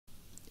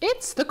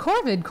It's the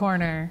Corvid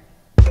Corner.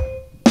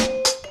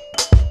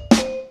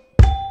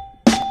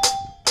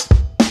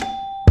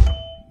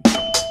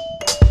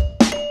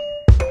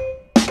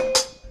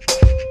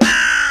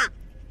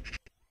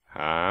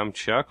 Hi, I'm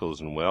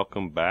Chuckles, and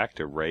welcome back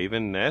to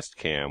Raven Nest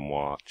Cam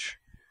Watch.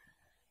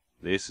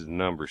 This is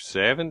number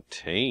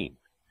 17.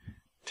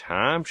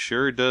 Time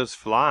sure does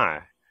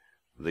fly.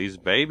 These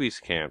babies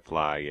can't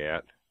fly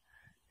yet.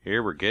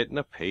 Here we're getting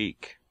a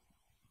peek.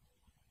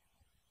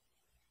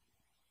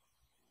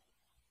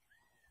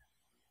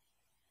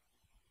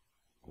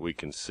 We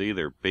can see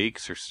their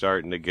beaks are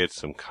starting to get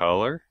some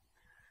color,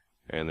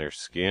 and their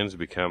skin's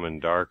becoming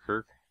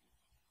darker.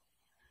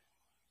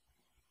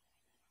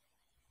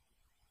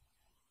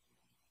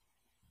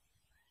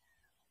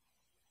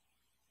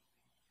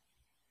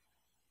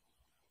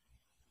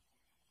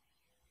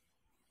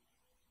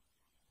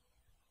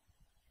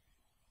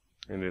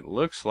 And it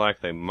looks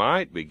like they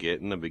might be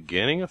getting the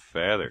beginning of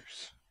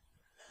feathers.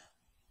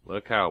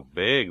 Look how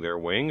big their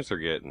wings are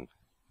getting.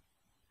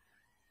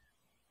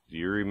 Do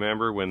you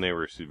remember when they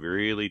were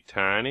really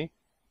tiny?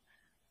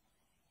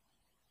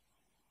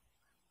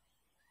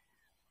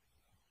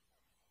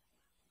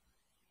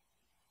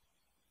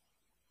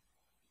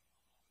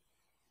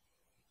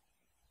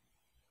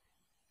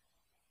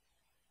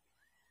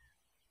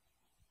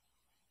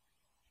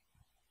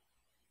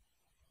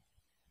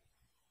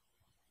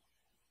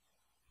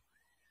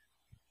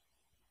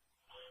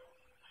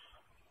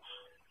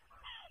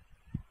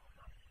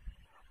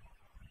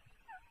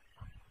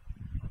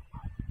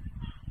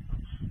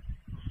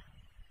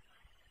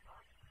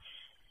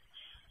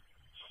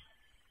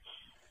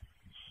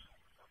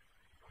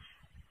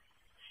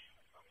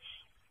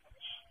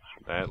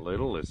 That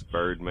littlest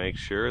bird makes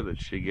sure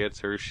that she gets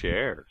her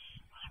share.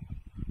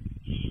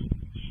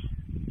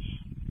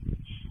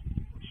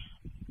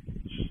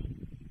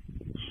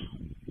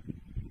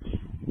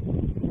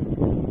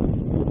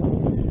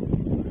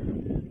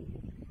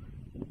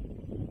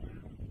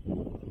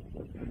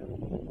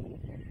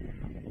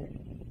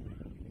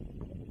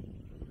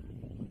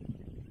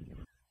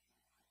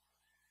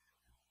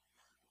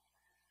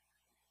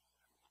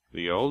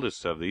 The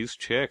oldest of these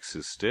chicks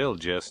is still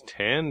just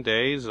 10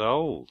 days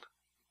old.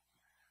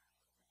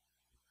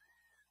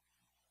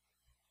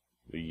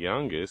 The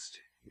youngest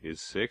is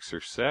 6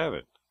 or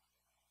 7.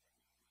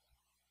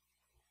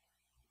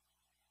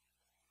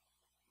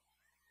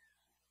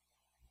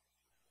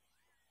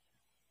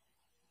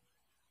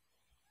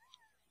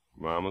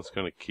 Mama's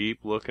going to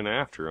keep looking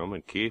after them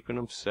and keeping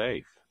them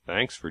safe.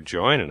 Thanks for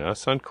joining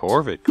us on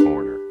Corvid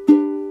Corner.